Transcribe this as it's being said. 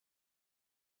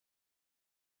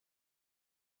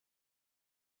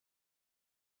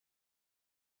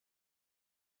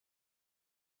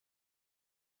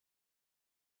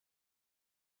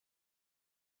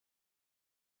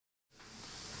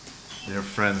Dear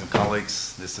friends and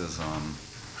colleagues, this is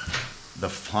the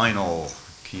final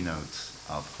keynote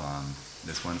of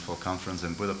this wonderful conference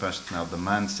in Budapest. Now, the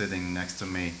man sitting next to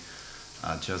me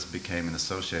just became an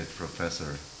associate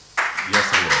professor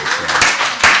yesterday.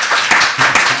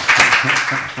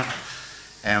 So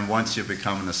and once you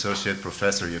become an associate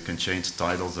professor, you can change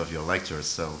titles of your lectures.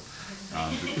 So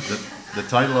the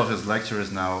title of his lecture is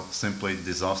now simply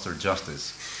Disaster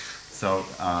Justice. So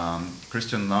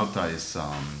Kristian Lauta is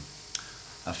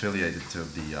affiliated to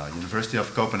the University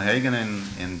of Copenhagen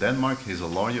in Denmark. He's a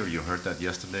lawyer. You heard that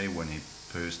yesterday when he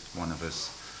posed one of his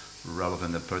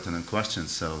relevant and pertinent questions.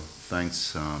 So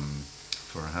thanks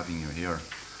for having you here.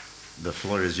 The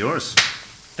floor is yours.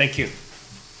 Thank you.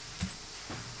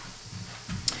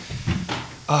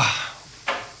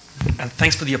 And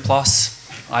thanks for the applause.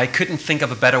 I couldn't think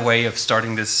of a better way of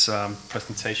starting this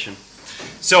presentation.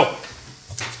 So,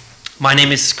 my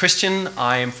name is Kristian.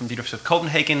 I am from the University of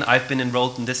Copenhagen. I've been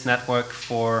enrolled in this network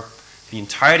for the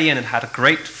entirety and had a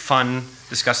great fun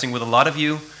discussing with a lot of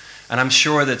you. And I'm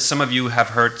sure that some of you have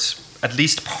heard at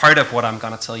least part of what I'm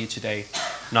going to tell you today.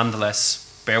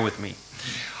 Nonetheless, bear with me.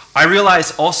 I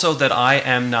realize also that I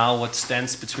am now what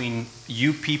stands between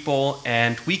you people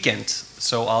and weekend.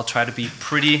 So I'll try to be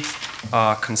pretty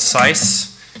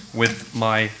concise with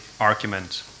my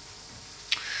argument.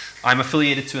 I'm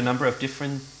affiliated to a number of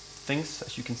different things,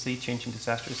 as you can see, Changing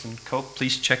Disasters in Cope.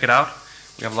 Please check it out.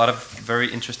 We have a lot of very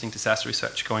interesting disaster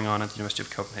research going on at the University of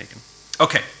Copenhagen.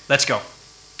 Okay, let's go.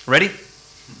 Ready?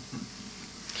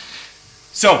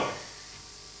 So,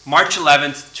 March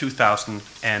 11th,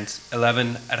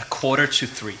 2011, at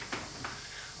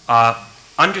 2:45,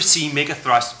 undersea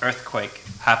megathrust earthquake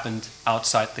happened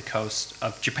outside the coast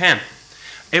of Japan.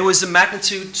 It was a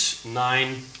magnitude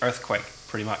 9 earthquake,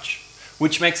 pretty much,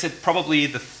 which makes it probably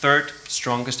the third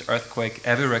strongest earthquake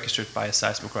ever registered by a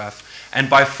seismograph, and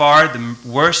by far the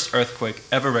worst earthquake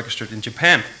ever registered in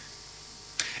Japan.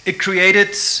 It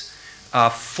created a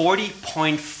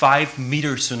 40.5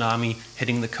 meter tsunami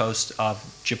hitting the coast of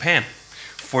Japan.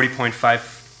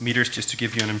 40.5 meters, just to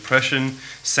give you an impression.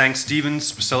 St.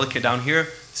 Stephen's Basilica down here,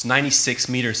 it's 96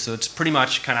 meters, so it's pretty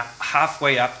much kind of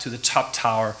halfway up to the top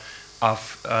tower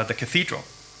of the cathedral.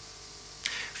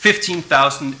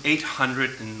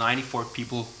 15,894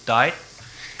 people died,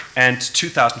 and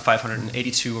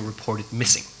 2,582 were reported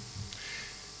missing.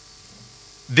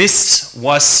 This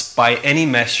was, by any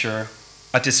measure,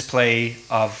 a display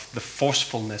of the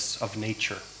forcefulness of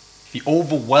nature, the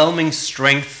overwhelming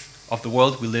strength of the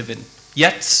world we live in.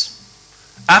 Yet,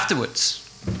 afterwards,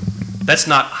 that's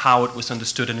not how it was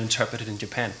understood and interpreted in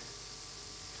Japan.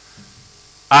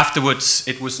 Afterwards,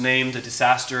 it was named a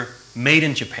disaster made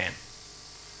in Japan.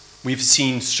 We've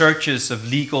seen searches of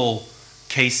legal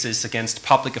cases against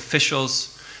public officials,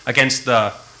 against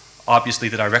obviously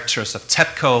the directors of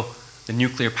TEPCO, the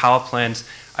nuclear power plant,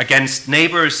 against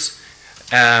neighbors,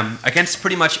 against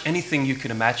pretty much anything you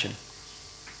can imagine.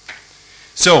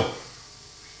 So,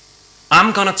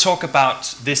 I'm going to talk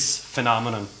about this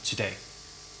phenomenon today.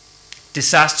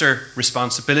 Disaster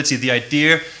responsibility, the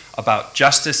idea about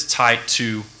justice tied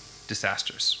to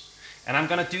disasters. And I'm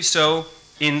going to do so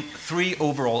in 3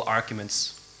 overall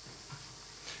arguments.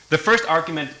 The first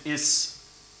argument is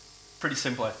pretty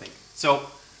simple, I think. So,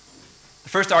 the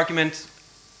first argument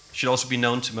should also be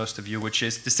known to most of you, which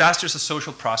is disasters are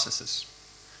social processes.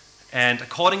 And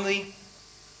accordingly,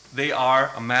 they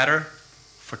are a matter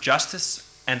for justice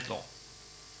and law.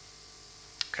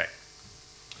 Okay.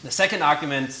 The second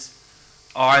arguments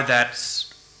are that,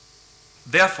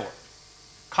 therefore,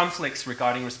 conflicts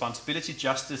regarding responsibility,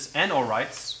 justice, and or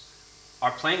rights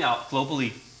are playing out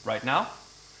globally right now.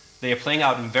 They are playing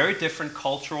out in very different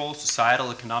cultural,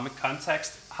 societal, economic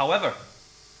contexts. However,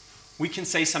 we can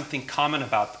say something common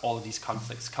about all of these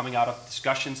conflicts coming out of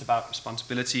discussions about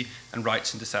responsibility and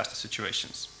rights in disaster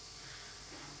situations.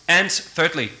 And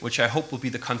thirdly, which I hope will be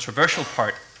the controversial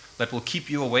part that will keep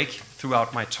you awake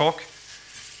throughout my talk,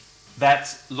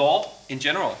 that law in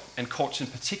general and courts in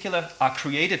particular are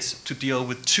created to deal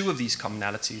with 2 of these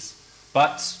commonalities,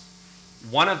 but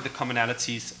one of the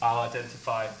commonalities I'll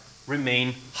identify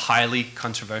remain highly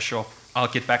controversial. I'll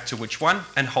get back to which one,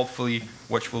 and hopefully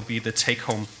which will be the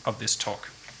take-home of this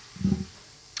talk.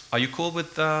 Are you cool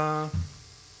with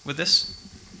this?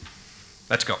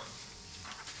 Let's go.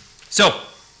 So,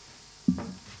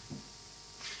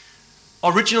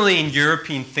 originally in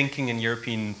European thinking and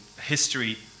European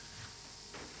history,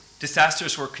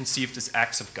 disasters were conceived as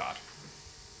acts of God.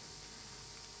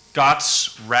 God's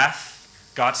wrath,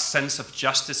 God's sense of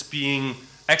justice being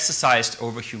exercised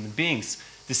over human beings.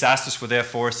 Disasters were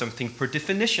therefore something per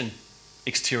definition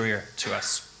exterior to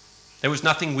us. There was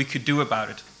nothing we could do about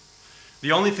it.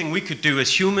 The only thing we could do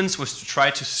as humans was to try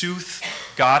to soothe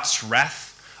God's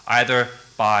wrath, either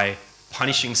by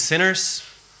punishing sinners,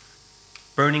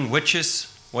 burning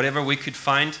witches, whatever we could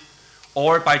find,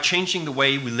 or by changing the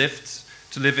way we lived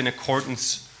to live in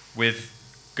accordance with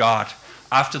God.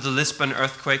 After the Lisbon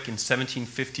earthquake in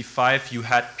 1755, you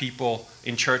had people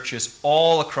in churches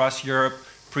all across Europe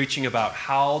preaching about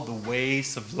how the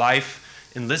ways of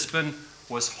life in Lisbon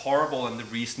was horrible and the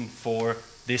reason for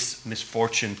this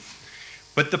misfortune.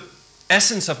 But the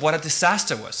essence of what a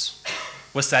disaster was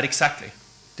that exactly.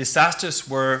 Disasters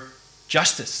were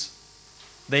justice.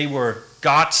 They were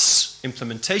God's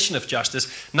implementation of justice,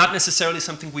 not necessarily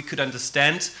something we could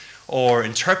understand or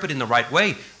interpret in the right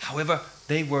way. However,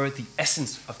 they were the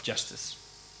essence of justice.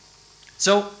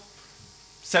 So,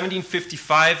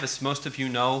 1755, as most of you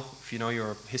know, if you know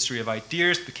your history of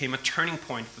ideas, became a turning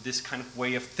point for this kind of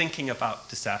way of thinking about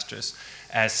disasters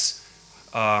as,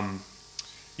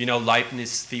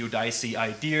 Leibniz Theodicy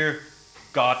idea,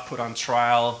 God put on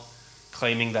trial,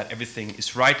 claiming that everything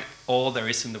is right, all there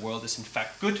is in the world is in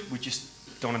fact good, we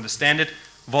just don't understand it.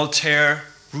 Voltaire,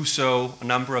 Rousseau, a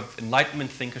number of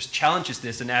Enlightenment thinkers challenges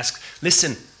this and asks,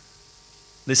 listen,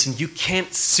 you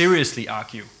can't seriously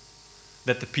argue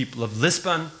that the people of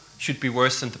Lisbon should be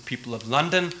worse than the people of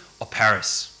London or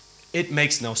Paris. It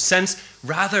makes no sense.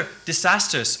 Rather,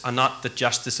 disasters are not the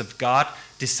justice of God.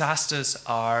 Disasters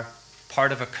are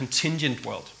part of a contingent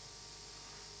world.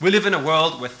 We live in a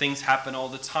world where things happen all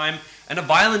the time, and a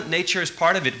violent nature is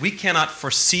part of it. We cannot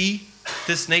foresee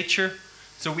this nature,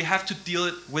 so we have to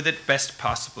deal with it best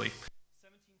possibly.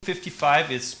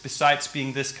 1755 is, besides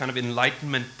being this kind of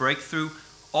Enlightenment breakthrough,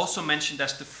 also mentioned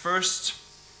as the first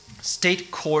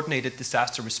state-coordinated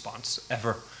disaster response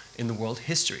ever in the world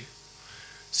history.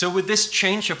 So with this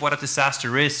change of what a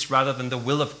disaster is, rather than the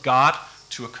will of God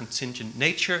to a contingent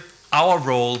nature, our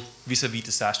role vis-a-vis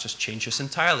disasters changes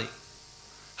entirely.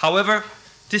 However,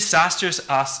 disasters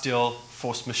are still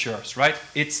force majeures, right?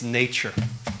 It's nature.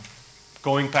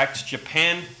 Going back to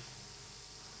Japan,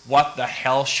 what the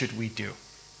hell should we do?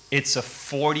 It's a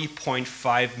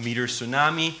 40.5 meter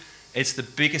tsunami. It's the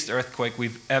biggest earthquake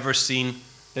we've ever seen.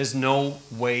 There's no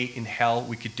way in hell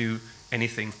we could do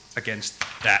anything against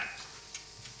that.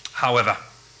 However,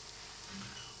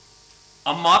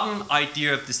 a modern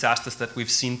idea of disasters that we've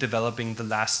seen developing the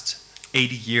last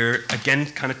 80 years again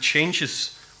kind of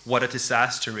changes what a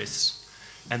disaster is.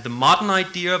 And the modern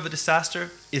idea of a disaster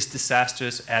is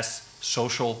disasters as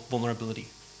social vulnerability.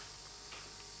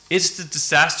 It's the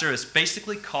disaster is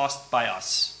basically caused by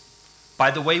us, by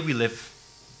the way we live,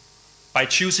 by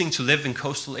choosing to live in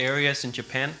coastal areas in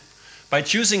Japan, by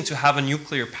choosing to have a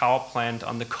nuclear power plant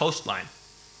on the coastline,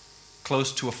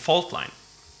 close to a fault line.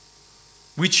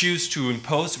 We choose to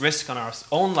impose risk on our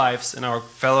own lives and our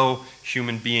fellow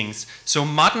human beings. So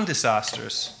modern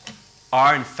disasters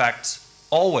are in fact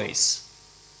always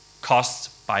caused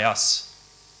by us.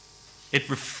 It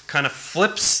kind of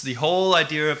flips the whole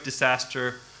idea of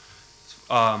disaster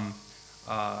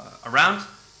around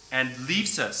and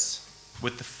leaves us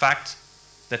with the fact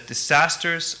that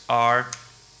disasters are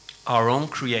our own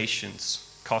creations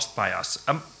caused by us.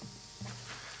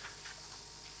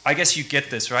 I guess you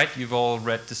get this, right? You've all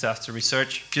read disaster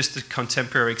research. Just a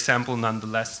contemporary example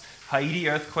nonetheless. Haiti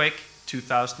earthquake,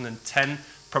 2010,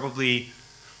 probably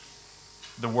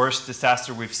the worst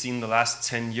disaster we've seen in the last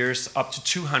 10 years. Up to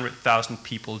 200,000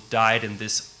 people died in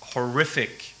this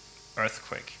horrific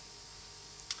earthquake.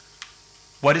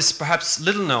 What is perhaps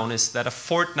little known is that a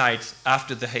fortnight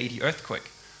after the Haiti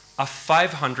earthquake, a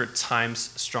 500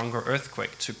 times stronger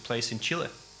earthquake took place in Chile,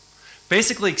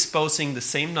 basically exposing the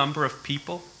same number of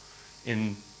people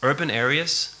in urban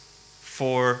areas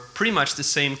for pretty much the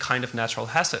same kind of natural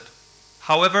hazard.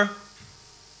 However,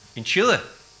 in Chile,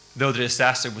 though the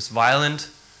disaster was violent,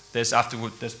 there's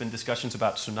been discussions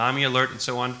about tsunami alert and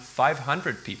so on,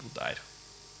 500 people died.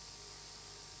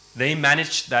 They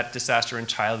managed that disaster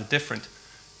entirely different,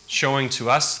 showing to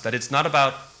us that it's not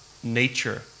about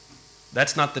nature.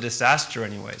 That's not the disaster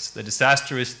anyways. The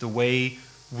disaster is the way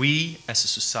we as a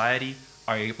society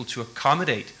are able to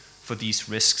accommodate for these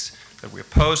risks that we're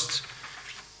posed.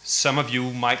 Some of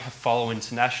you might have followed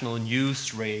international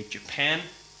news, Japan,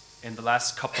 in the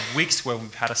last couple of weeks where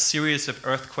we've had a series of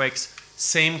earthquakes.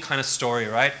 Same kind of story,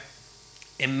 right?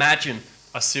 Imagine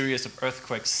a series of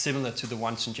earthquakes similar to the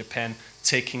ones in Japan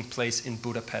taking place in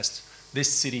Budapest.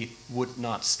 This city would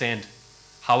not stand.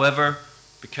 However,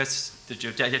 because the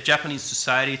Japanese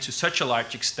society to such a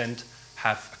large extent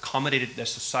have accommodated their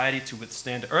society to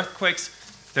withstand earthquakes,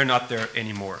 they're not there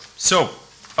anymore. So,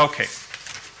 okay.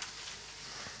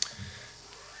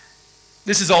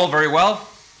 This is all very well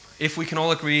if we can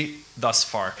all agree thus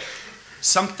far.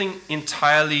 something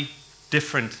entirely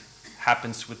different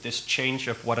happens with this change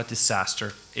of what a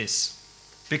disaster is.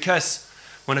 Because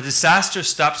when a disaster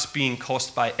stops being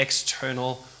caused by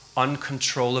external,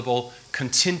 uncontrollable,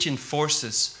 contingent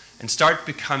forces and start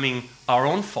becoming our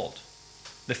own fault,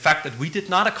 the fact that we did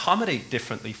not accommodate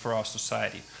differently for our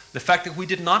society, the fact that we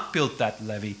did not build that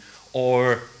levee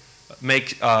or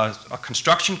make a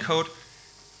construction code,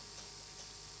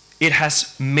 it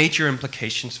has major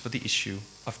implications for the issue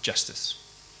of justice.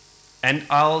 And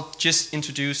I'll just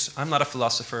introduce, I'm not a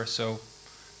philosopher, so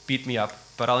beat me up,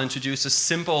 but I'll introduce a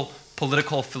simple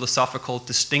political, philosophical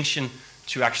distinction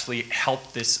to actually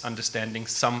help this understanding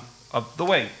some of the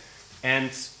way.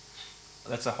 And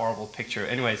that's a horrible picture.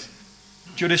 Anyways,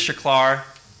 Judith Shklar,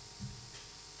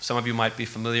 some of you might be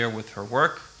familiar with her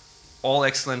work, all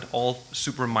excellent, all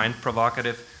super mind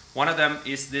provocative. One of them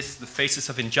is this, The Faces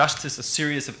of Injustice, a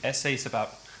series of essays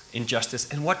about injustice.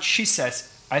 And what she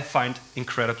says, I find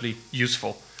incredibly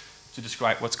useful to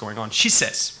describe what's going on. She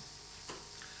says,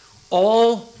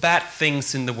 all bad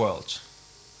things in the world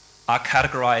are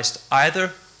categorized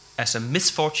either as a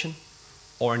misfortune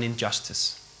or an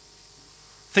injustice.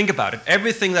 Think about it.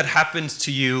 Everything that happens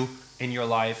to you in your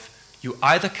life, you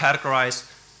either categorize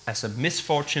as a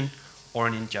misfortune or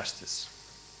an injustice.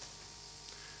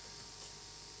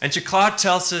 And Shklar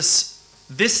tells us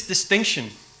this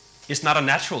distinction is not a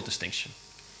natural distinction,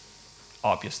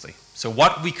 obviously. So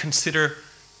what we consider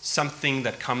something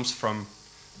that comes from,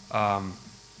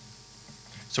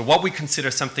 so what we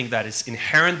consider something that is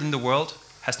inherent in the world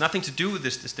has nothing to do with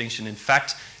this distinction. In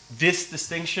fact, this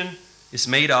distinction is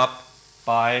made up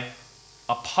by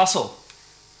a puzzle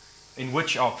in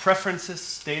which our preferences,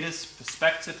 status,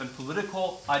 perspective, and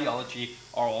political ideology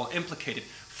are all implicated.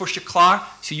 For Shklar,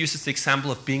 she uses the example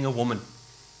of being a woman.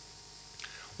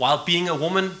 While being a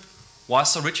woman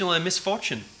was originally a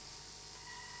misfortune.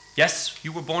 Yes,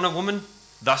 you were born a woman,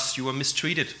 thus you were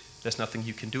mistreated. There's nothing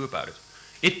you can do about it.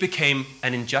 It became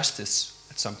an injustice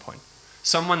at some point.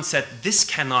 Someone said, this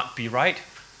cannot be right.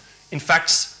 In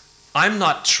fact, I'm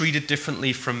not treated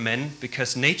differently from men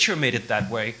because nature made it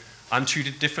that way. I'm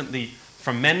treated differently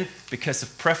from men because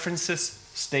of preferences,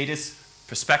 status,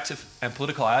 perspective, and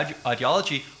political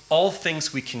ideology, all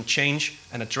things we can change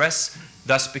and address,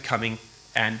 thus becoming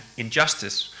an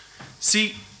injustice.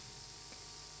 See,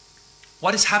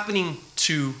 what is happening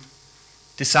to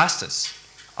disasters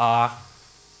are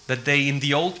that they, in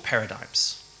the old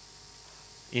paradigms,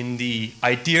 in the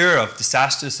idea of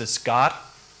disasters as God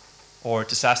or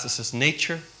disasters as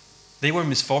nature, they were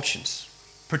misfortunes.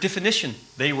 Per definition,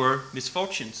 they were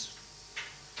misfortunes.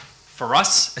 For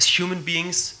us as human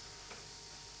beings,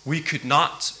 we could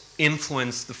not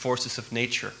influence the forces of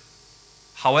nature.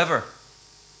 However,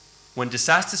 when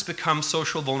disasters become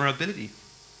social vulnerability,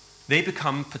 they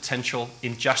become potential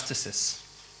injustices.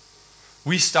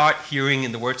 We start hearing,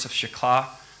 in the words of Shklar,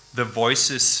 the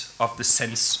voices of the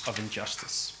sense of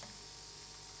injustice.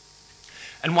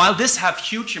 And while this has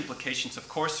huge implications, of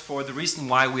course, for the reason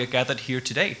why we are gathered here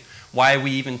today, why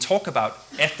we even talk about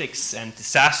ethics and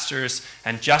disasters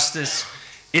and justice,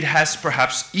 it has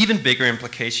perhaps even bigger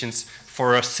implications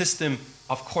for a system,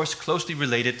 of course, closely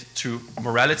related to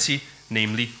morality,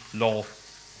 namely law.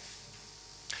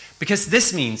 Because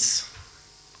this means,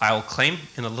 I'll claim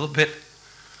in a little bit,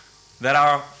 that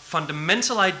our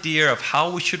fundamental idea of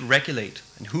how we should regulate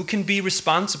and who can be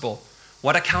responsible,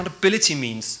 what accountability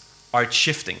means, are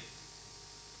shifting.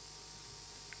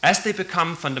 As they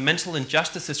become fundamental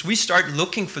injustices, we start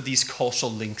looking for these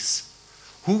causal links.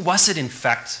 Who was it, in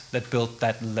fact, that built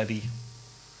that levee,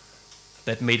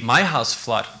 that made my house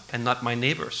flood and not my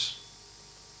neighbor's?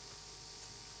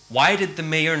 Why did the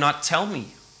mayor not tell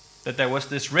me that there was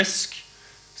this risk,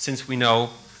 since we know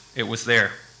it was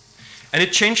there? And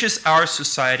it changes our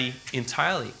society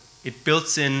entirely. It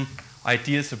builds in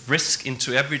ideas of risk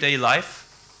into everyday life,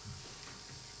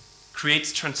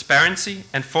 creates transparency,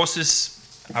 and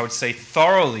forces, I would say,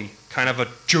 thoroughly kind of a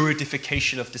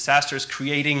juridification of disasters,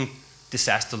 creating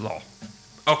disaster law.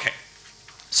 Okay,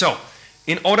 so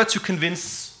in order to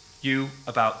convince you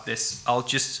about this, I'll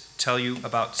just tell you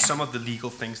about some of the legal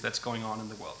things that's going on in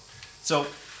the world. So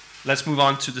let's move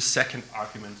on to the second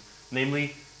argument,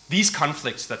 namely these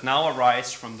conflicts that now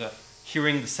arise from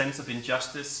hearing the sense of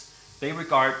injustice. They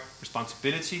regard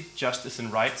responsibility, justice,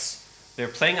 and rights. They're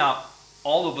playing out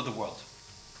all over the world.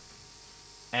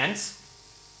 And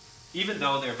even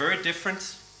though they're very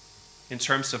different in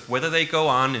terms of whether they go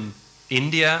on in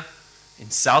India,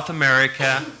 in South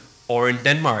America, or in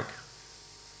Denmark,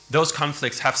 those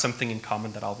conflicts have something in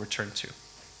common that I'll return to.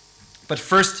 But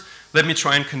first, let me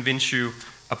try and convince you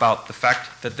about the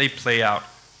fact that they play out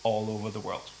all over the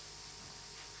world.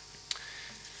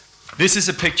 This is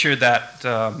a picture that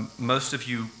most of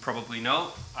you probably know.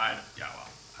 I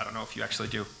don't know if you actually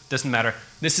do. Doesn't matter.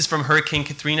 This is from Hurricane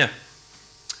Katrina.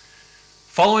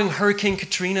 Following Hurricane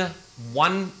Katrina,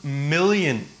 1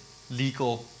 million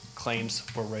legal claims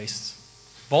were raised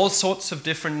of all sorts of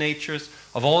different natures,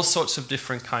 of all sorts of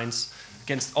different kinds,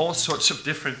 against all sorts of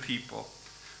different people.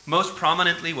 Most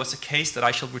prominently was a case that I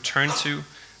shall return to,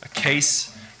 a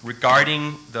case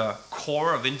regarding the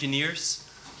Corps of Engineers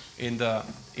in the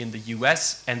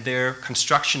US and their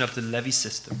construction of the levee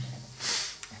system.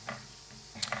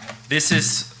 This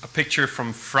is a picture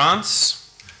from France,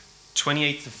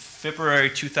 28th of February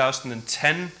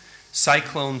 2010.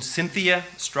 Cyclone Cynthia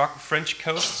struck French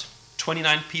coast.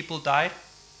 29 people died.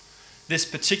 This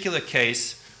particular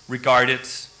case it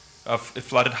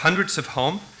flooded hundreds of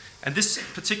homes. And this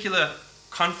particular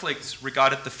conflict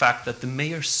regarded the fact that the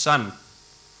mayor's son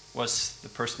was the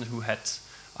person who had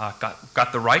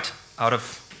got the right out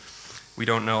of, we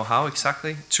don't know how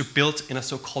exactly, to build in a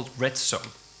so-called red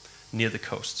zone near the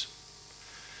coast.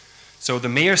 So the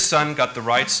mayor's son got the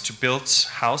rights to build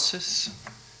houses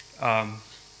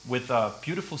with a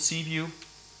beautiful sea view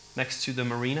next to the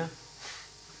marina.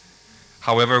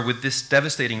 However, with this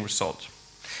devastating result,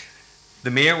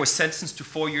 the mayor was sentenced to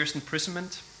 4 years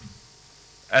imprisonment,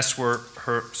 as were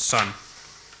her son.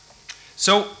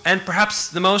 So, and perhaps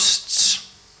the most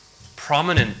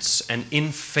prominent and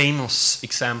infamous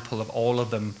example of all of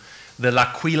them, the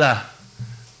L'Aquila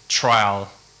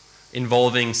trial,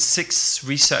 involving 6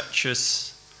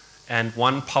 researchers and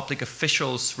 1 public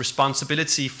official's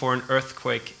responsibility for an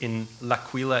earthquake in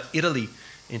L'Aquila, Italy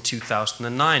in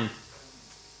 2009.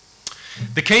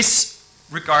 The case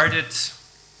regarded,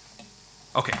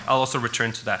 okay, I'll also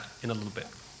return to that in a little bit.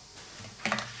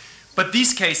 But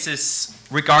these cases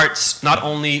regards not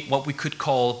only what we could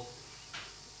call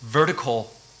that's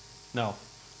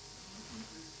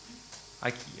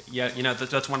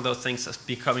one of those things that's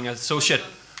becoming an associate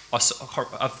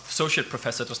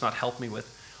professor does not help me with.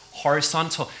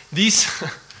 Horizontal. These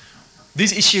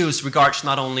issues regards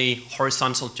not only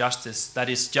horizontal justice, that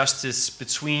is justice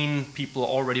between people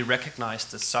already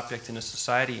recognized as subject in a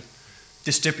society,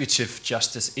 distributive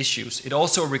justice issues. It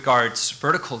also regards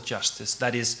vertical justice,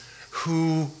 that is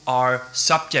who are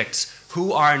subjects,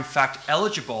 who are in fact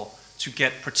eligible to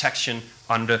get protection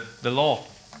under the law.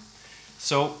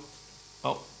 So,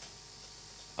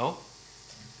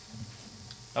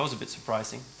 that was a bit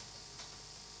surprising.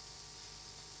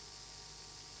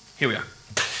 Here we are.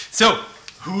 So,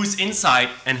 who's inside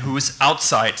and who's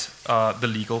outside the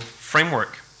legal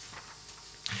framework?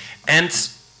 And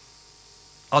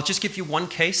I'll just give you one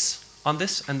case on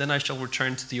this, and then I shall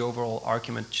return to the overall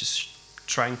argument, just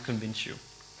try and convince you.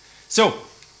 So,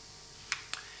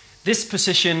 this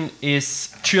position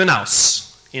is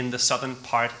Tyrnaus in the southern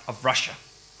part of Russia.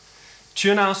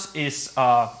 Tyrnaus is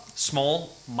a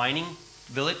small mining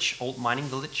village, old mining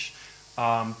village,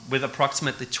 with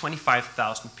approximately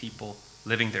 25,000 people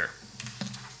living there.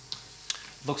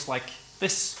 Looks like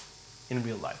this in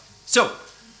real life. So,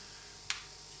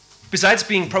 besides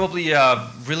being probably a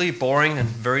really boring and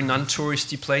very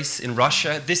non-touristy place in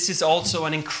Russia, this is also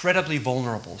an incredibly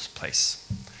vulnerable place.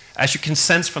 As you can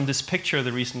sense from this picture,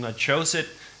 the reason I chose it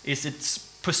is it's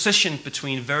positioned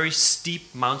between very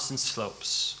steep mountain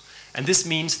slopes. And this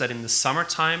means that in the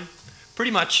summertime,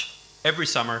 pretty much every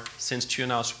summer since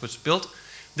Tyrnaus was built,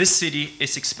 this city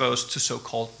is exposed to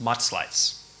so-called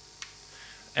mudslides.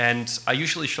 And I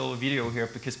usually show a video here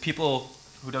because people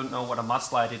who don't know what a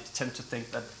mudslide is tend to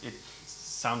think that it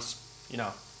sounds,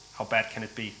 how bad can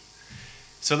it be?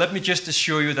 So let me just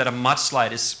assure you that a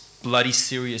mudslide is bloody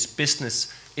serious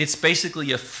business. It's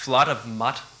basically a flood of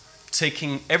mud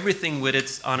taking everything with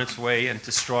it on its way and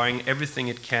destroying everything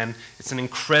it can. It's an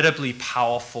incredibly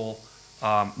powerful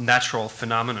natural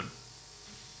phenomenon.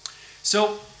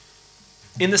 So,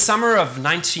 in the summer of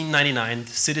 1999,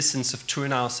 the citizens of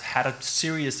Tyrnaus had a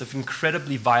series of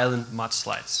incredibly violent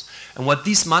mudslides. And what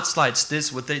these mudslides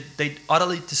did was they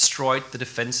utterly destroyed the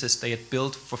defenses they had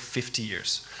built for 50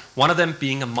 years. One of them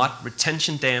being a mud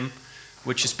retention dam,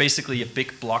 which is basically a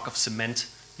big block of cement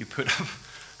you put up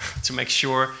to make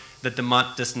sure that the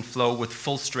mud doesn't flow with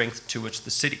full strength towards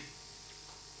the city.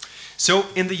 So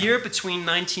in the year between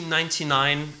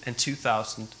 1999 and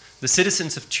 2000, the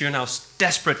citizens of Tyrnaus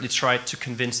desperately tried to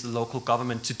convince the local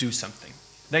government to do something.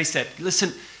 They said,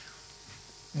 listen,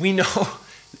 we know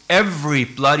every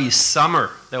bloody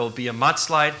summer there will be a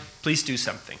mudslide, please do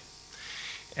something.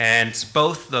 And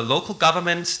both the local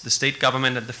government, the state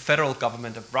government, and the federal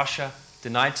government of Russia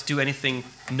denied to do anything,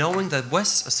 knowing there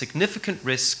was a significant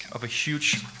risk of a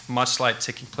huge mudslide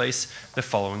taking place the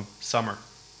following summer.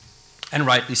 And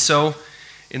rightly so.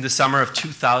 in the summer of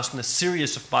 2000, a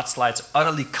series of mudslides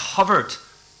utterly covered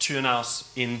Tyrnäus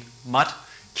in mud,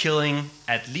 killing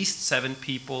at least 7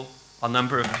 people. A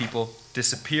number of people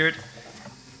disappeared,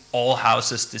 all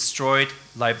houses destroyed,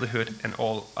 livelihood, and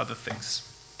all other things.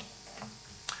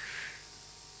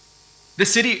 The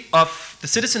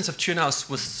citizens of Tyrnäus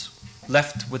was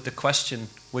left with the question,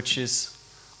 which is,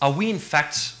 are we in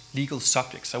fact legal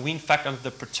subjects? Are we in fact under the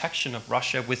protection of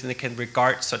Russia within they can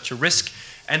regard such a risk?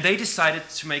 And they decided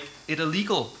to make it a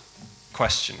legal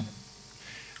question,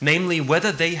 namely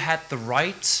whether they had the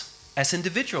right as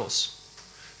individuals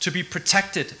to be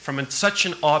protected from such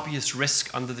an obvious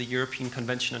risk under the European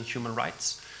Convention on Human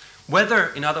Rights. Whether,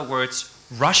 in other words,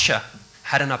 Russia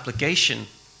had an obligation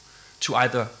to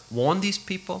either warn these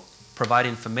people, provide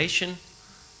information,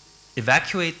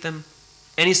 evacuate them,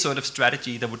 any sort of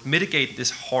strategy that would mitigate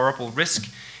this horrible risk,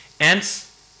 and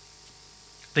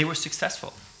they were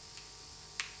successful.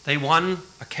 They won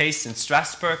a case in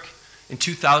Strasbourg in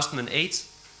 2008,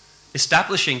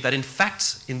 establishing that in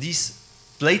fact, in these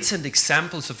blatant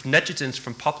examples of negligence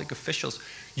from public officials,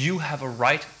 you have a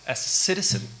right as a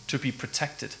citizen to be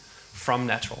protected from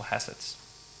natural hazards,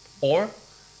 or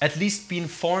at least be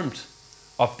informed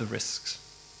of the risks.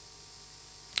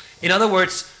 In other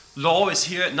words, law is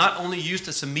here not only used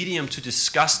as a medium to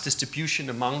discuss distribution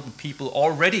among the people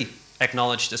already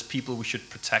acknowledged as people we should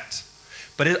protect,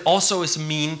 but it also is a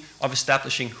mean of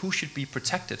establishing who should be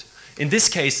protected. In this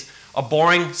case, a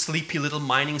boring, sleepy little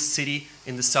mining city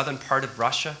in the southern part of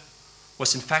Russia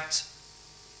was in fact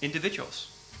individuals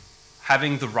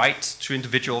having the right to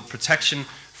individual protection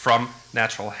from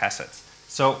natural hazards.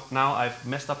 So now I've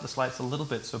messed up the slides a little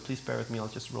bit, so please bear with me. I'll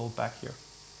just roll back here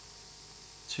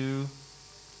to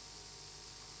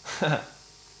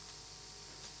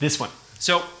this one.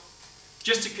 So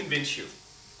just to convince you,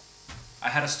 I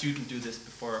had a student do this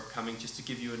before coming, just to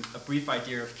give you a brief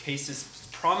idea of cases,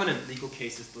 prominent legal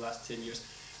cases the last 10 years.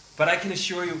 But I can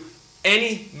assure you,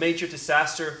 any major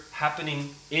disaster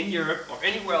happening in Europe or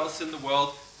anywhere else in the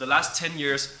world the last 10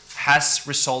 years has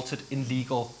resulted in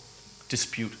legal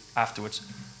dispute afterwards.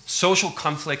 Social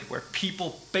conflict where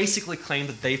people basically claim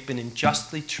that they've been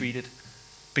unjustly treated,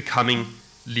 becoming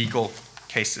legal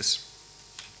cases.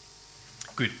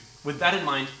 Good. With that in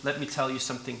mind, let me tell you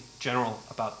something general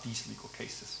about these legal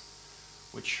cases,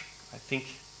 which I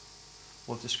think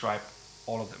will describe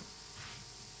all of them.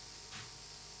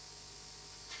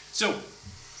 So,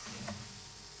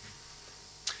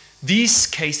 these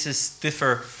cases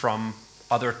differ from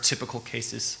other typical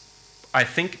cases, I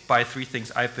think, by 3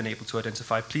 things I've been able to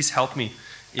identify. Please help me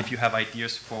if you have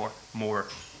ideas for more.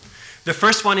 The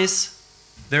first one is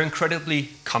they're incredibly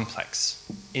complex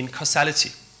in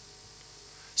causality.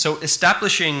 So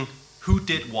establishing who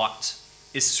did what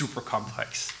is super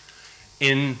complex.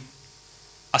 In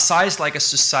a size like a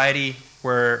society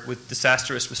where with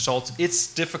disastrous results, it's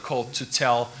difficult to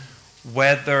tell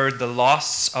whether the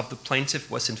loss of the plaintiff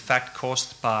was in fact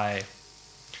caused by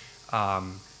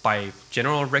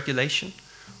general regulation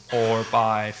or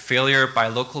by failure by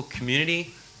local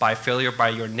community, by failure by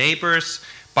your neighbors,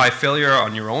 by failure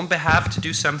on your own behalf to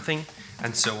do something,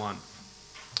 and so on.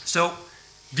 So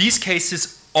these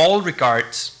cases all regard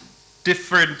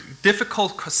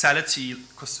difficult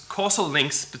causal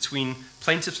links between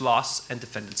plaintiff's loss and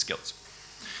defendant's guilt.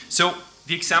 So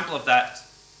the example of that,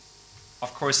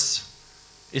 of course,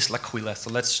 is L'Aquila. So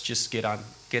let's just get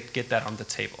that on the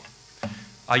table.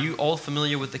 Are you all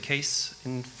familiar with the case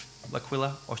in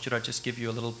L'Aquila, or should I just give you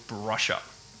a little brush up?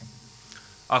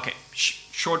 Okay,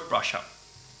 short brush up.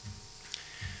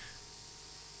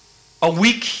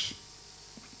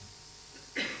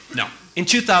 In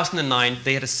 2009,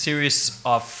 they had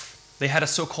a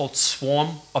so-called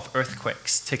swarm of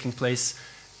earthquakes taking place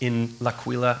in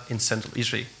L'Aquila in central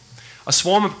Israel. A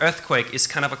swarm of earthquake is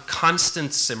kind of a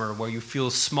constant simmer where you feel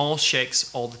small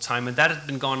shakes all the time, and that had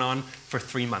been going on for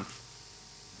 3 months.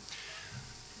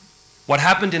 What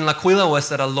happened in L'Aquila was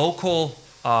that a local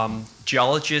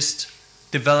geologist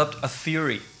developed a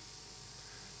theory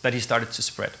that he started to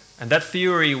spread. And that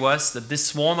theory was that this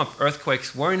swarm of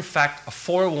earthquakes were in fact a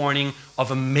forewarning of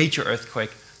a major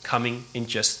earthquake coming in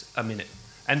just a minute.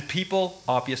 And people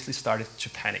obviously started to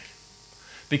panic.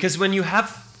 Because when you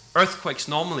have earthquakes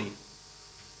normally,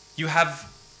 you have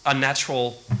a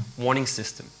natural warning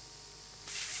system,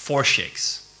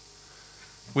 foreshakes,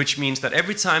 which means that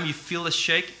every time you feel a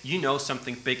shake, you know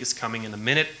something big is coming in a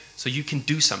minute, so you can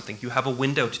do something. You have a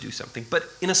window to do something. But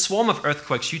in a swarm of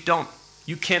earthquakes, you don't.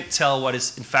 You can't tell what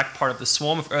is in fact part of the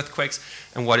swarm of earthquakes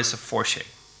and what is a foreshake.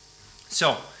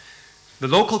 So the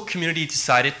local community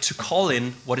decided to call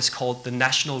in what is called the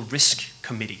National Risk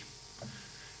Committee.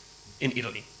 in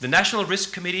Italy. The National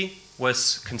Risk Committee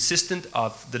was consistent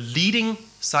of the leading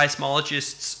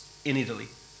seismologists in Italy,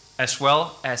 as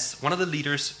well as one of the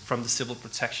leaders from the Civil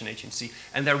Protection Agency.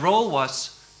 And their role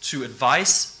was to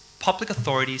advise public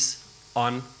authorities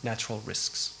on natural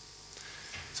risks.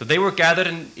 So they were gathered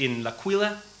in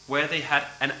L'Aquila, where they had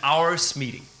an hour's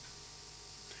meeting.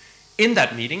 In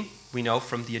that meeting, we know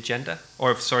from the agenda,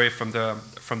 or sorry, from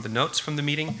the notes from the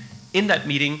meeting, in that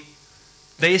meeting,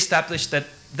 they established that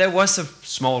there was a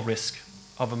small risk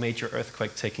of a major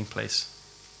earthquake taking place.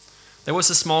 There was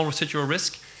a small residual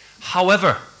risk.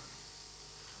 However,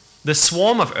 the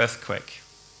swarm of earthquake,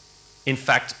 in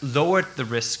fact, lowered the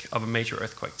risk of a major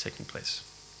earthquake taking place.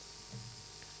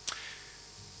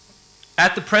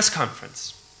 At the press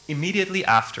conference, immediately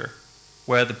after,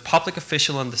 where the public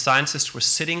official and the scientists were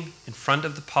sitting in front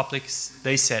of the public,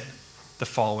 they said the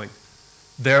following: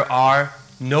 there are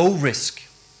no risk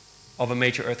of a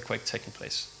major earthquake taking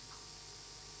place.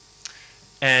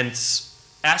 And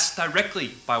asked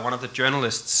directly by one of the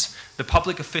journalists, the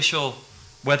public official,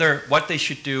 what they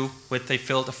should do when they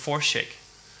felt a foreshake,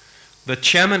 the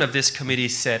chairman of this committee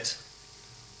said,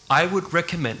 "I would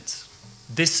recommend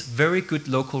this very good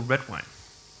local red wine.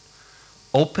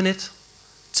 Open it,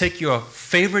 take your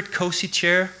favorite cozy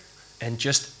chair, and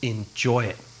just enjoy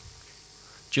it.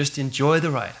 Just enjoy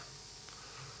the ride."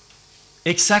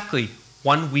 Exactly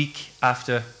 1 week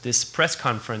after this press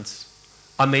conference,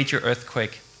 a major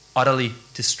earthquake utterly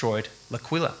destroyed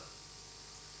L'Aquila,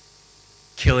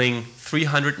 killing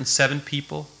 307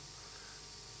 people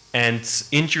and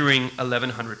injuring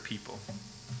 1,100 people.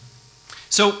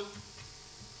 So,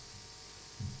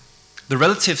 the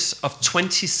relatives of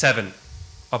 27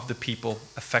 of the people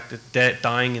affected,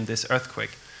 dying in this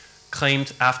earthquake,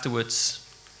 claimed afterwards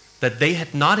that they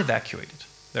had not evacuated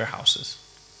their houses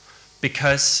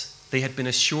because they had been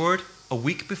assured a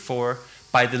week before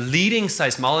by the leading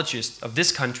seismologists of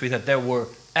this country that there were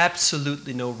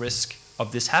absolutely no risk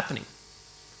of this happening.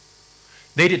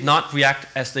 They did not react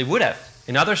as they would have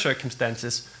in other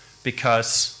circumstances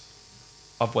because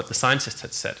of what the scientists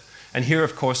had said. And here,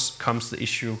 of course, comes the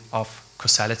issue of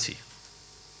causality.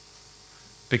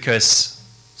 Because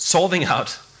solving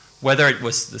out whether it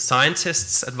was the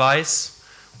scientists' advice,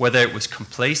 whether it was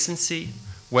complacency,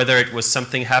 whether it was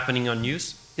something happening on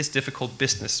news, is difficult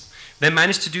business. They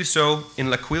managed to do so in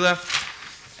L'Aquila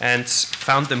and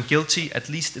found them guilty, at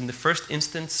least in the first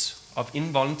instance, of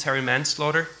involuntary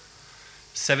manslaughter.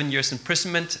 7 years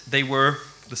imprisonment. They were,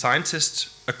 the scientists,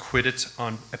 acquitted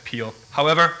on appeal.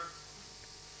 However,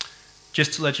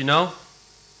 just to let you know,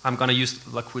 I'm going to use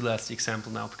L'Aquila as the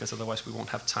example now, because otherwise we won't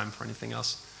have time for anything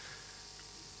else.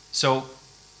 So,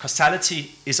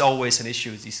 causality is always an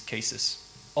issue in these cases.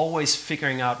 Always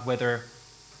figuring out whether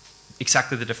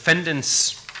exactly the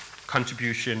defendant's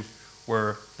contribution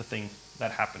were the thing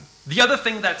that happened. The other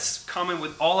thing that's common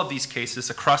with all of these cases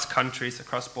across countries,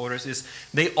 across borders, is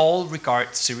they all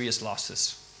regard serious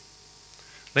losses.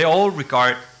 They all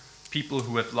regard people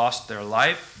who have lost their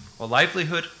life or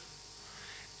livelihood.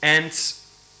 And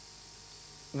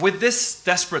with this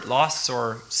desperate loss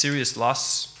or serious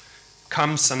loss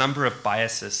comes a number of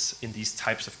biases in these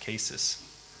types of cases.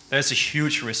 There's a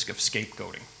huge risk of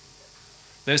scapegoating.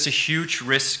 There's a huge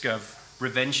risk of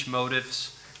revenge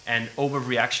motives and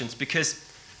overreactions, because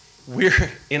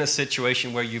we're in a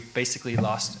situation where you basically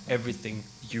lost everything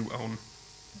you own.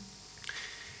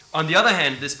 On the other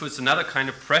hand, this puts another kind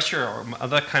of pressure or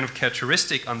other kind of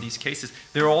characteristic on these cases.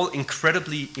 They're all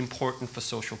incredibly important for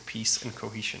social peace and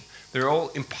cohesion. They're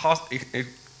all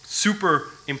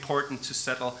super important to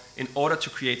settle in order to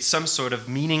create some sort of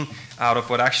meaning out of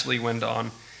what actually went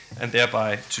on, and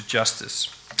thereby to justice.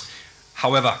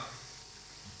 However,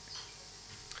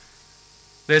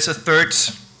 there's a third,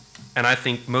 and I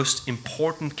think most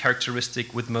important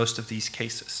characteristic with most of these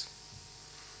cases.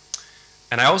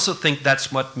 And I also think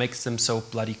that's what makes them so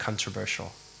bloody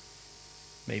controversial.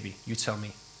 Maybe, you tell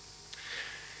me.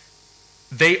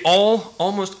 They all,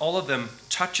 almost all of them,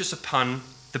 touches upon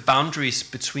the boundaries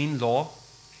between law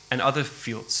and other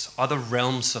fields, other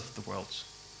realms of the world.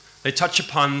 They touch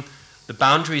upon the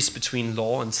boundaries between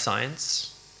law and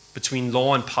science, between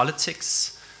law and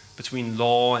politics, between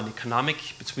law and economic,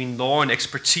 between law and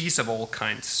expertise of all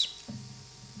kinds.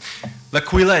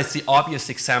 L'Aquila is the obvious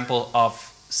example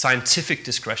of scientific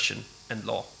discretion and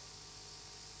law.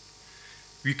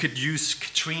 We could use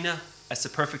Katrina as a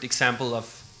perfect example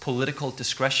of political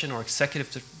discretion or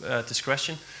executive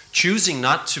discretion, choosing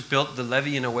not to build the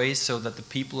levee in a way so that the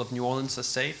people of New Orleans are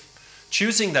safe,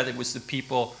 choosing that it was the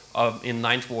people in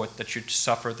Ninth Ward that should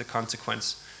suffer the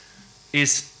consequence,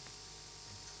 is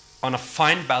on a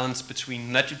fine balance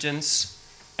between negligence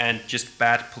and just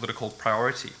bad political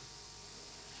priority.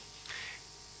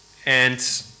 And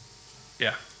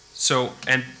yeah, so,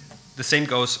 and the same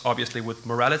goes obviously with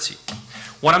morality.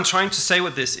 What I'm trying to say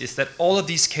with this is that all of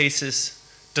these cases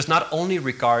does not only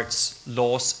regards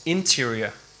law's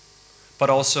interior, but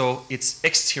also its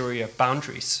exterior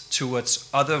boundaries towards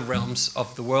other realms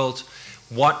of the world,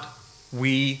 what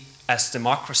we as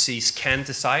democracies can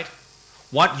decide,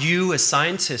 what you as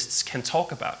scientists can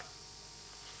talk about.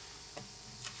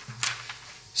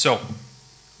 So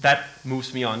that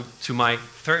moves me on to my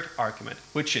third argument,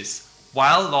 which is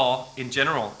while law in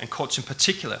general and courts in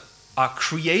particular are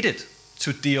created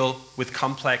to deal with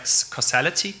complex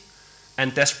causality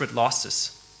and desperate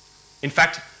losses, in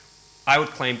fact, I would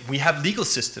claim we have legal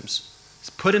systems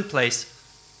put in place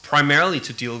primarily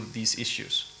to deal with these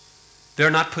issues.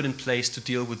 They're not put in place to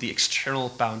deal with the external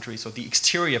boundaries or the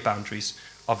exterior boundaries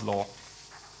of law.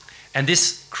 And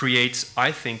this creates,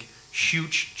 I think,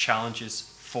 huge challenges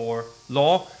for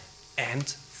law and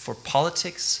for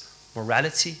politics,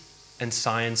 morality, and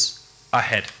science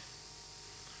ahead.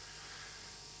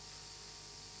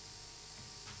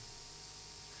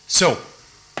 So,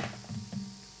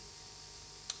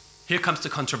 here comes the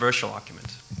controversial argument.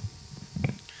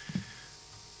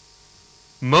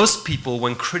 Most people,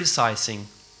 when criticizing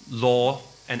law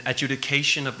and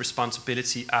adjudication of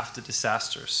responsibility after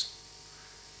disasters,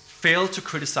 fail to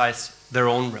criticize their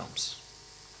own realms.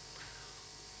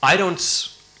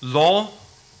 Law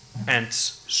and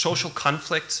social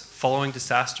conflict following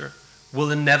disaster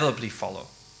will inevitably follow.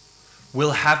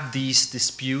 We'll have these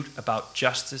disputes about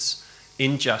justice,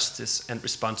 injustice, and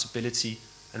responsibility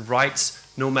and rights,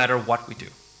 no matter what we do.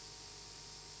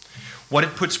 What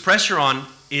it puts pressure on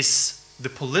is the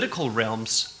political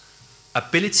realm's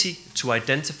ability to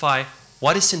identify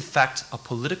what is in fact a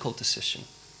political decision,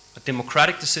 a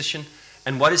democratic decision,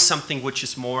 and what is something which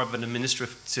is more of an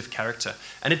administrative character.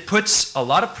 And it puts a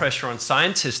lot of pressure on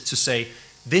scientists to say,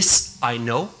 this I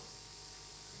know,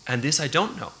 and this I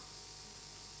don't know.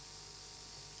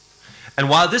 And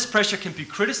while this pressure can be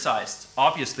criticized,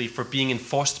 obviously, for being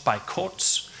enforced by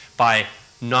courts, by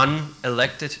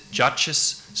non-elected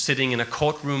judges sitting in a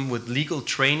courtroom with legal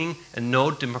training and no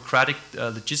democratic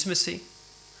legitimacy,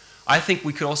 I think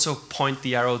we could also point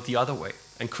the arrow the other way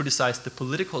and criticize the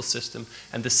political system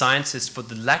and the scientists for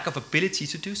the lack of ability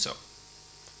to do so.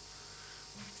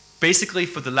 Basically,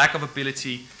 for the lack of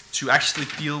ability to actually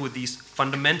deal with these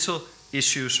fundamental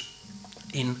issues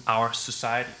in our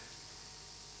society.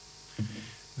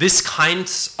 This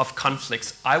kinds of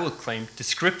conflicts, I will claim,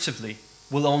 descriptively,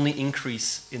 will only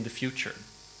increase in the future.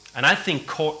 And I think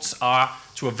courts are,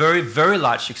 to a very, very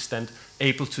large extent,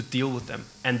 able to deal with them,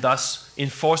 and thus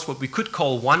enforce what we could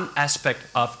call one aspect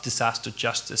of disaster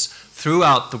justice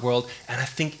throughout the world. And I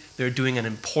think they're doing an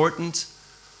important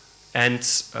and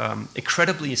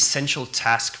incredibly essential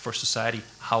task for society.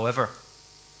 However,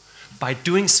 by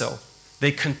doing so,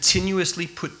 they continuously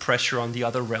put pressure on the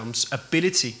other realm's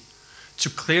ability to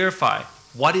clarify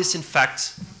what is in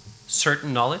fact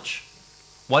certain knowledge,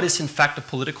 what is in fact a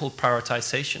political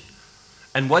prioritization,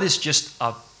 and what is just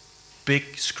a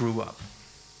big screw up.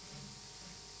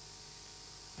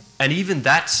 And even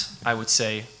that, I would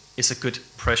say, is a good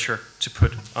pressure to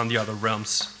put on the other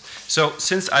realms. So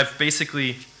since I've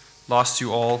basically lost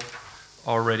you all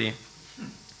already,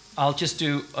 I'll just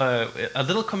do a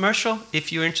little commercial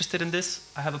if you're interested in this.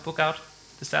 I have a book out,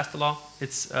 Disaster Law.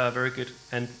 It's very good,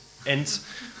 and end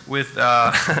with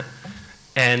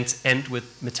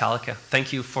Metallica.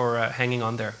 Thank you for hanging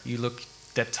on there. You look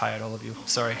dead tired, all of you.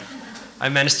 Sorry, I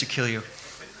managed to kill you.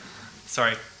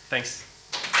 Sorry. Thanks.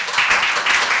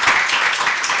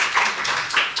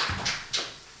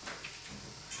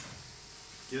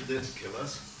 You didn't kill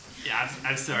us. Yeah,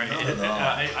 I'm sorry.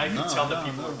 I can tell that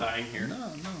people are dying here.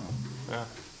 No.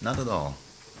 Not at all.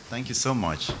 Thank you so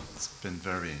much. It's been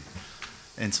very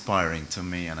inspiring to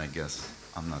me, and I guess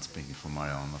I'm not speaking for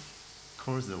my own. Of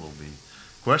course there will be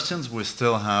questions. We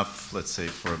still have, let's say,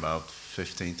 for about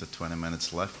 15 to 20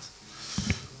 minutes left.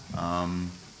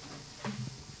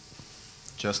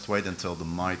 Just wait until the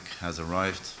mic has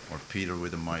arrived, or Peter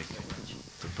with the mic,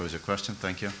 to pose a question.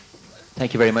 Thank you.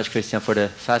 Thank you very much, Kristian, for the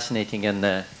fascinating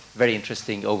and very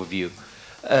interesting overview.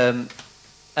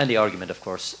 And the argument, of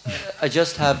course. I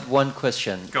just have one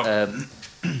question. Go.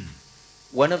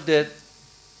 One of the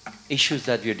issues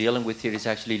that we're dealing with here is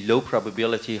actually low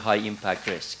probability, high impact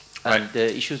risk. And Right.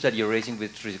 the issues that you're raising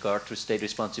with regard to state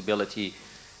responsibility,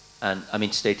 and I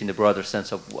mean state in the broader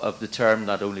sense of the term,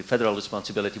 not only federal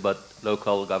responsibility, but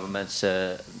local governments,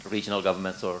 regional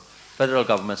governments, or federal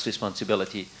government's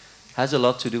responsibility, has a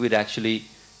lot to do with actually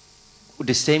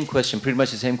the same question, pretty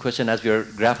much the same question as we are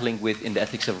grappling with in the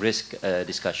ethics of risk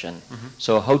discussion.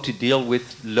 So how to deal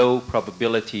with low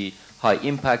probability, high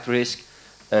impact risk.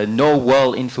 No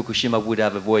well in Fukushima would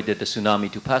have avoided the tsunami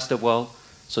to pass the well,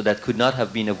 so that could not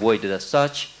have been avoided as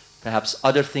such. Perhaps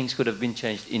other things could have been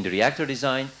changed in the reactor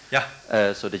design. Yeah.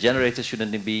 So the generator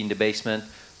shouldn't be in the basement,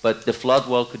 but the flood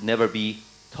well could never be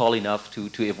tall enough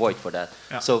to avoid for that.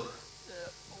 Yeah. So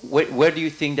where do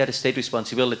you think that a state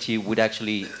responsibility would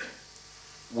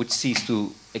cease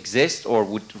to exist, or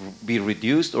would be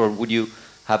reduced, or would you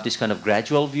have this kind of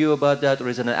gradual view about that, or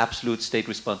is it an absolute state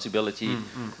responsibility?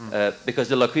 Because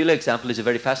the L'Aquila example is a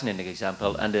very fascinating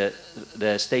example, and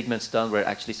the statements done were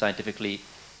actually scientifically,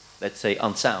 let's say,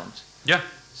 unsound. Yeah.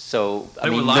 So, I They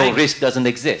mean, were no lying. risk doesn't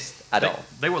exist at all.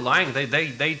 They were lying.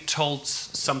 They told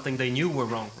something they knew were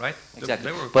wrong, right?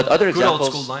 Exactly. They were But other good examples,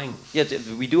 old school lying. Yeah,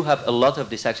 we do have a lot of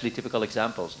these actually typical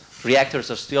examples. Reactors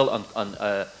are still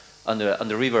on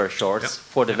the river shores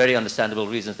for the very understandable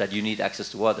reasons that you need access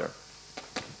to water.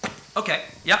 Okay,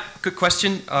 yeah, good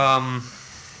question.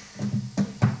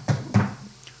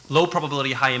 Low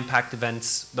probability, high impact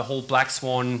events, the whole black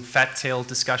swan, fat tail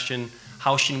discussion,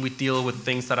 how should we deal with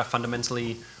things that are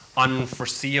fundamentally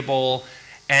unforeseeable,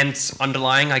 and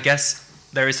underlying, I guess,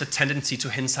 there is a tendency to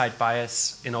hindsight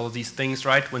bias in all of these things,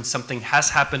 right? When something has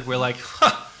happened, we're like,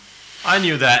 huh, I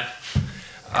knew that.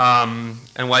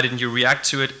 And why didn't you react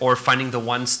to it? Or finding the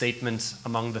one statement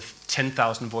among the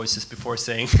 10,000 voices before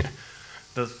saying,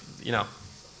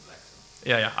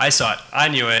 yeah, I saw it, I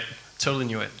knew it, totally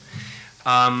knew it.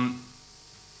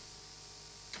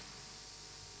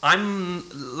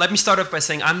 Let me start off by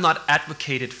saying I'm not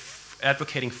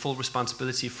advocating full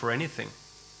responsibility for anything.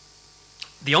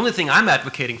 The only thing I'm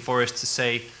advocating for is to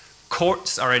say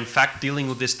courts are in fact dealing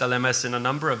with these dilemmas in a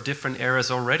number of different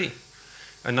areas already,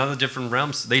 in other different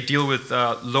realms. They deal with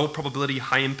low probability,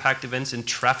 high impact events in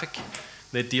traffic.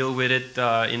 They deal with it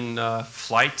in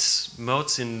flight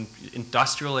modes, in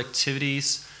industrial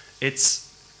activities.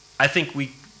 I think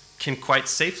we can quite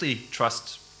safely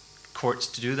trust courts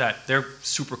to do that. They're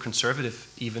super conservative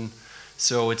even.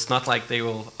 So it's not like they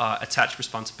will attach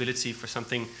responsibility for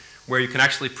something where you can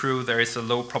actually prove there is a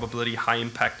low probability, high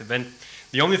impact event.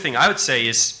 The only thing I would say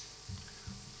is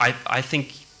I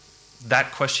think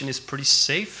that question is pretty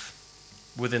safe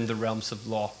within the realms of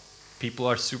law. People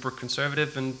are super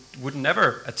conservative and would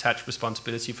never attach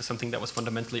responsibility for something that was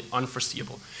fundamentally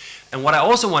unforeseeable. And what I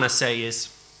also want to say is,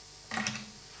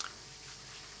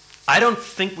 I don't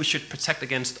think we should protect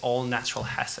against all natural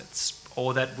hazards,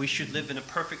 or that we should live in a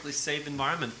perfectly safe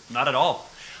environment. Not at all.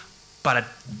 But I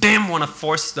damn want to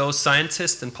force those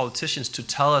scientists and politicians to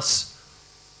tell us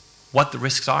what the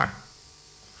risks are,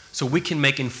 so we can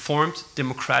make informed,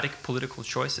 democratic political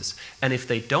choices. And if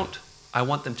they don't, I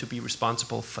want them to be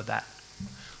responsible for that.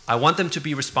 I want them to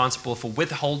be responsible for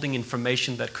withholding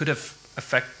information that could have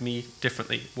affected me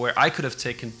differently, where I could have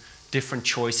taken different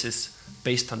choices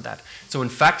based on that. So in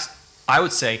fact, I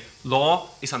would say law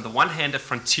is on the one hand a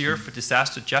frontier for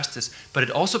disaster justice, but it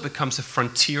also becomes a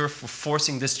frontier for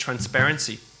forcing this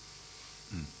transparency.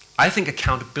 I think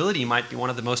accountability might be one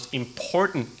of the most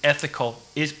important ethical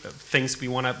things we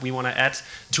want to add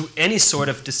to any sort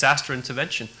of disaster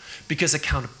intervention, because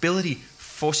accountability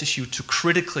forces you to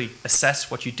critically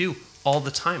assess what you do all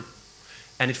the time.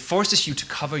 And it forces you to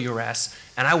cover your ass.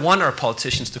 And I want our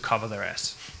politicians to cover their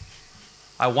ass.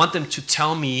 I want them to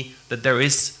tell me that there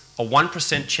is a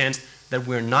 1% chance that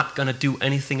we're not going to do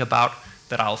anything about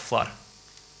that I'll flood.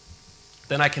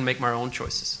 Then I can make my own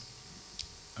choices.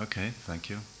 Okay, thank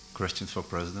you. Questions for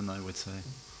President, I would say.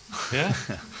 Yeah.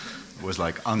 It was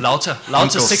like Lauta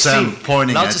Uncle 16. Sam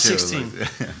pointing Lauta at you. 16.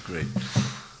 Like, great.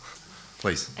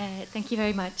 Please. Thank you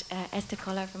very much. Esther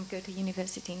Koller from Goethe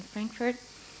University in Frankfurt.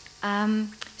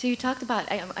 So you talked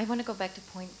about, I want to go back to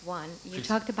point one. You Please.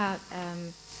 talked about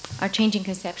our changing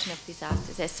conception of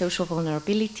disasters as social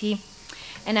vulnerability.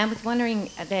 And I was wondering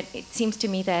that it seems to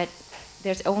me that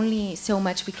there's only so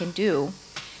much we can do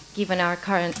given our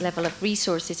current level of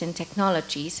resources and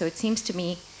technology. So it seems to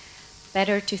me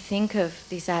better to think of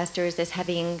disasters as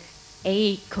having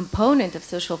a component of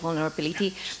social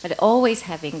vulnerability, but always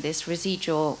having this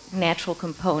residual natural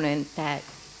component that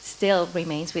still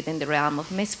remains within the realm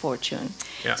of misfortune.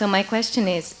 Yeah. So my question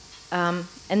is,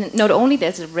 and not only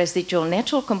there's a residual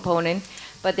natural component,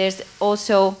 but there's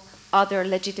also other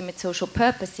legitimate social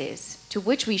purposes to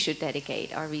which we should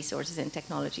dedicate our resources and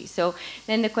technology. So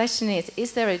then the question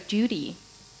is there a duty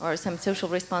or some social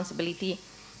responsibility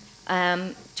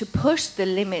to push the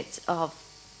limits of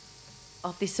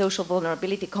the social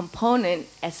vulnerability component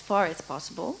as far as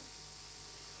possible?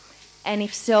 And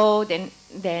if so, then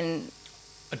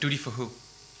A duty for who?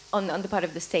 on the part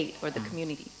of the state or the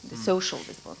community, the social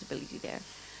responsibility there?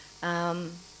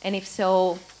 And if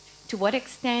so, to what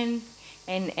extent,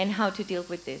 and how to deal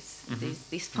with this,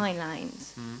 these fine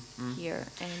lines here?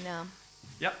 And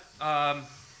Yeah.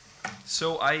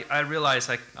 So I realize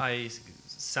I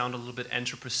sound a little bit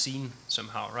Anthropocene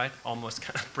somehow, right? Almost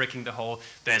kind of breaking the whole.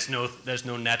 There's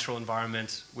no natural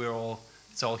environment.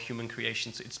 It's all human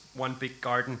creations. It's one big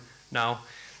garden now.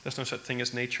 There's no such thing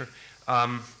as nature.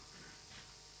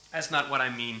 That's not what I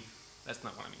mean. That's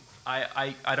not what I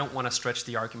mean. I don't want to stretch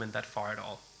the argument that far at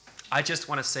all. I just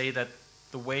want to say that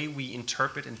the way we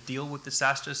interpret and deal with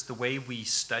disasters, the way we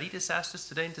study disasters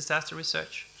today in disaster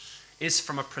research, is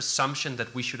from a presumption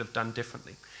that we should have done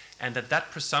differently. And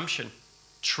that presumption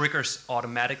triggers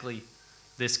automatically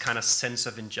this kind of sense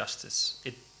of injustice.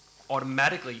 It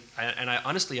automatically, and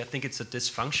honestly, I think it's a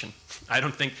dysfunction. I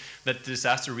don't think that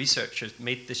disaster researchers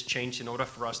made this change in order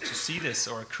for us to see this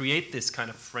or create this kind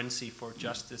of frenzy for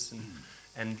justice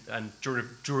and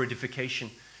juridification.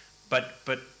 But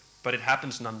it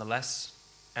happens nonetheless.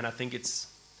 And I think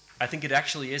it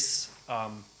actually is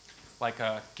like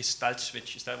a gestalt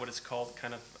switch. Is that what it's called?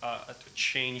 Kind of a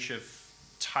change of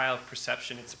tile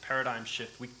perception. It's a paradigm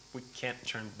shift. We can't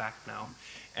turn back now.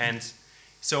 And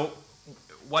so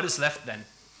what is left then?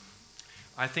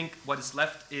 I think what is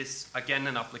left is, again,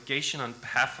 an obligation on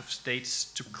behalf of states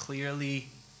to clearly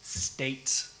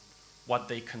state what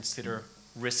they consider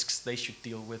risks they should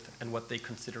deal with and what they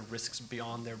consider risks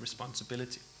beyond their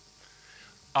responsibility.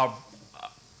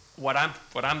 What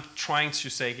I'm trying to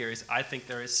say here is I think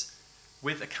there is,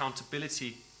 with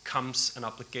accountability comes an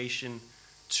obligation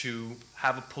to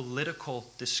have a political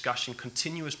discussion,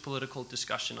 continuous political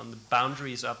discussion on the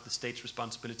boundaries of the state's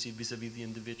responsibility vis-a-vis the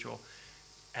individual.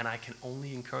 And I can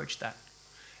only encourage that.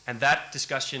 And that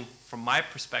discussion, from my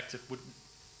perspective, would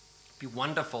be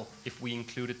wonderful if we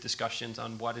included discussions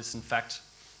on what is in fact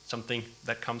something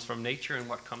that comes from nature and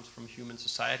what comes from human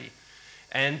society.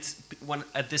 And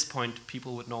at this point,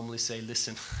 people would normally say,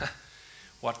 listen,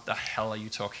 what the hell are you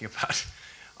talking about?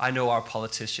 I know our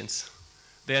politicians.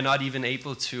 They're not even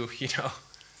able to,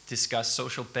 discuss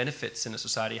social benefits in a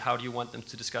society. How do you want them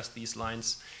to discuss these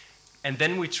lines? And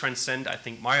then we transcend, I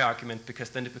think, my argument,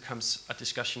 because then it becomes a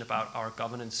discussion about our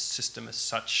governance system as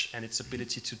such and its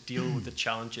ability to deal with the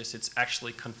challenges it's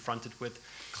actually confronted with,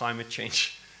 climate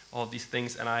change, all these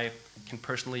things. And I can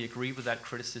personally agree with that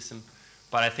criticism,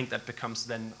 but I think that becomes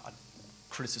then a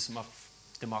criticism of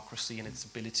democracy and its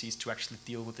abilities to actually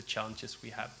deal with the challenges we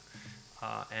have.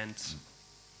 And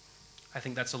I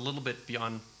think that's a little bit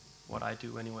beyond what I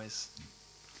do anyways.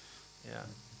 Yeah.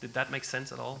 Did that make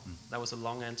sense at all? That was a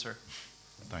long answer.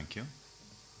 Thank you.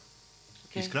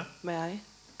 Okay. Iskra? May I?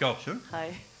 Go. Sure.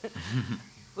 Hi.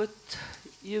 What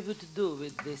you would do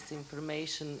with this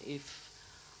information if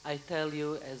I tell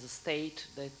you as a state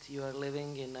that you are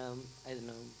living in, I don't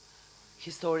know,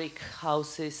 historic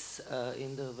houses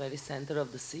in the very center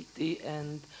of the city,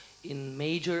 and in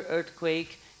major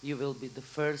earthquake you will be the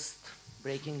first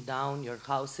breaking down your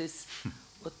houses?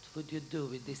 What would you do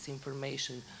with this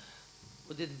information?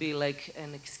 Would it be like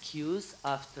an excuse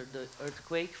after the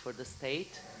earthquake for the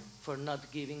state for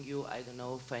not giving you, I don't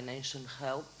know, financial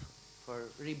help for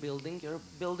rebuilding your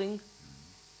building?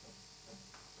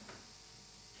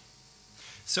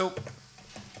 So,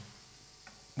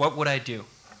 what would I do?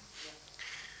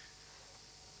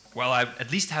 Well, I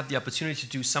at least have the opportunity to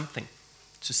do something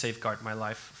to safeguard my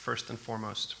life, first and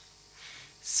foremost.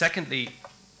 Secondly,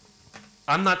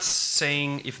 I'm not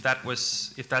saying if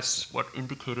that's what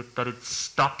indicated that it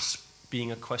stops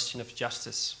being a question of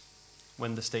justice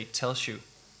when the state tells you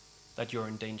that you're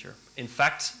in danger. In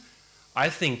fact, I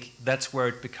think that's where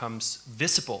it becomes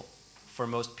visible for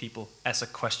most people as a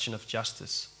question of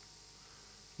justice.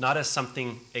 Not as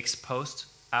something exposed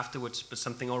afterwards, but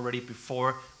something already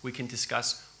before we can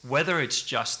discuss whether it's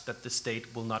just that the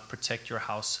state will not protect your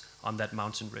house on that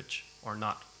mountain ridge or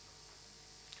not.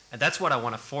 And that's what I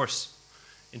want to force.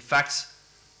 In fact,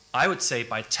 I would say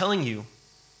by telling you,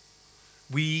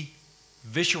 we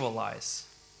visualize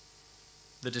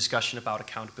the discussion about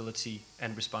accountability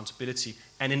and responsibility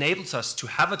and enables us to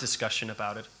have a discussion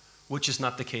about it, which is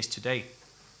not the case today.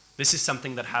 This is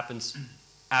something that happens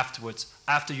afterwards,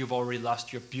 after you've already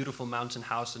lost your beautiful mountain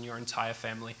house and your entire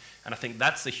family. And I think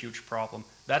that's the huge problem.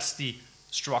 That's the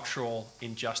structural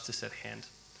injustice at hand.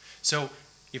 So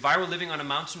if I were living on a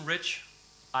mountain ridge,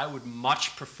 I would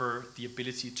much prefer the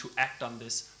ability to act on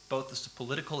this, both as a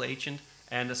political agent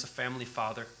and as a family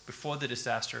father, before the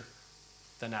disaster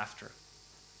than after.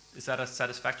 Is that a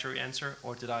satisfactory answer,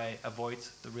 or did I avoid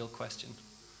the real question?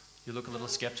 You look a little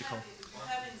skeptical.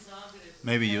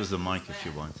 Maybe use the mic if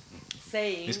you want.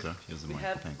 saying, Iskra, use the mic.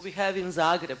 Thanks. we have in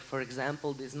Zagreb, for example,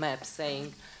 this map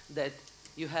saying that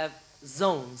you have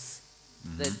zones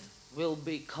that will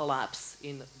be collapse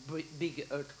in big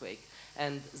earthquake.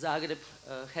 And Zagreb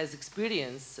has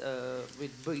experience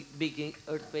with big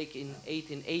earthquake in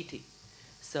 1880.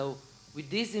 So with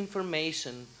this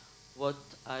information, what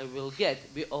I will get,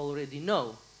 we already know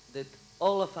that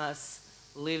all of us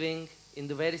living in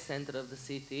the very center of the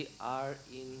city are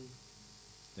in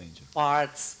Danger.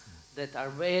 parts that are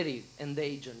very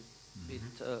endangered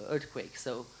with earthquake.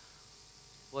 So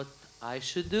what I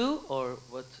should do or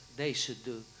what they should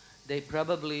do, they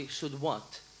probably should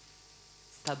want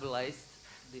stabilize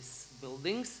these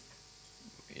buildings.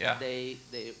 Yeah. They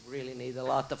really need a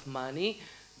lot of money.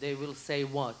 They will say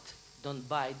what? Don't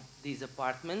buy these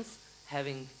apartments,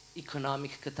 having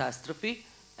economic catastrophe,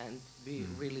 and we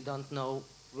really don't know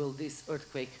will this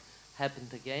earthquake happen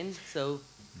again. So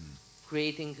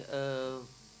creating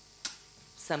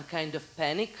some kind of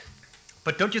panic.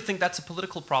 But don't you think that's a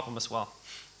political problem as well?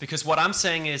 Because what I'm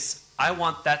saying is, I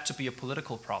want that to be a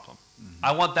political problem.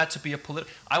 I want that to be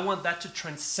I want that to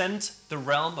transcend the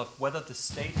realm of whether the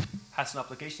state has an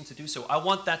obligation to do so. I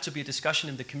want that to be a discussion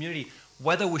in the community,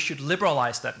 whether we should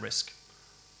liberalize that risk,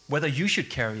 whether you should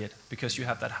carry it because you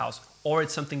have that house, or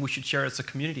it's something we should share as a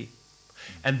community.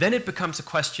 And then it becomes a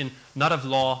question not of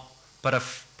law, but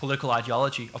of political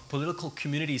ideology, of political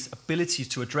communities' ability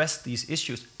to address these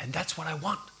issues. And that's what I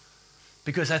want.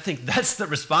 Because I think that's the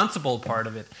responsible part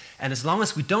of it. And as long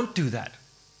as we don't do that,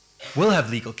 we'll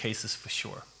have legal cases for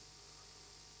sure.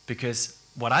 Because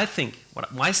what I think,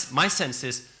 my sense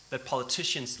is that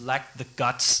politicians lack the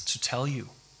guts to tell you.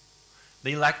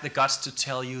 They lack the guts to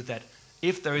tell you that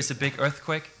if there is a big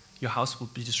earthquake, your house will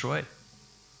be destroyed.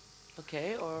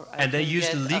 Okay, or I And they can use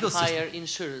get the legal a higher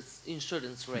system.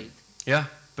 insurance rate. Yeah,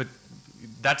 but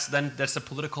that's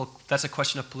a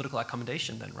question of political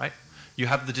accommodation then, right? You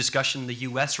have the discussion in the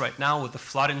US right now with the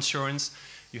flood insurance.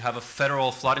 You have a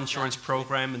federal flood insurance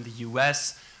program in the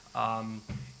US.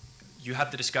 You have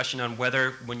the discussion on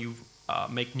whether when you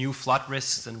make new flood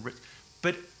risks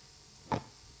but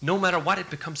no matter what, it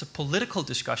becomes a political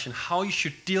discussion how you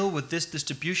should deal with this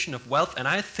distribution of wealth. And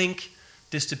I think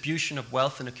distribution of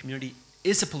wealth in a community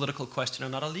is a political question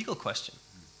and not a legal question.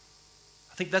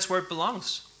 I think that's where it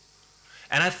belongs.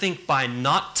 And I think by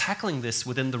not tackling this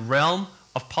within the realm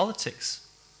of politics,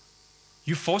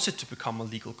 you force it to become a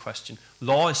legal question.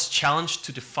 Law is challenged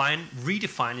to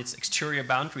redefine its exterior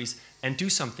boundaries and do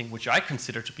something which I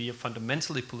consider to be a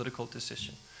fundamentally political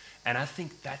decision. And I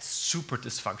think that's super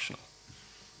dysfunctional.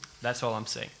 That's all I'm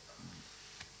saying.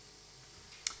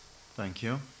 Thank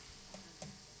you.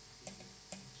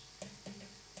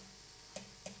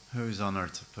 Who's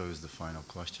honored to pose the final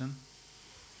question?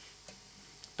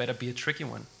 Better be a tricky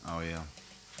one. Oh yeah.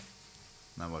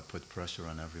 Now I put pressure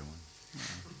on everyone.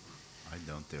 I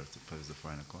don't dare to pose the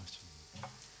final question.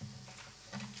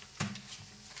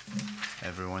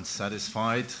 Everyone's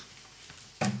satisfied?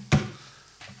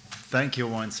 Thank you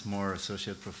once more,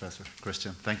 Associate Professor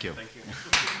Kristian. Thank you. Thank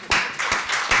you.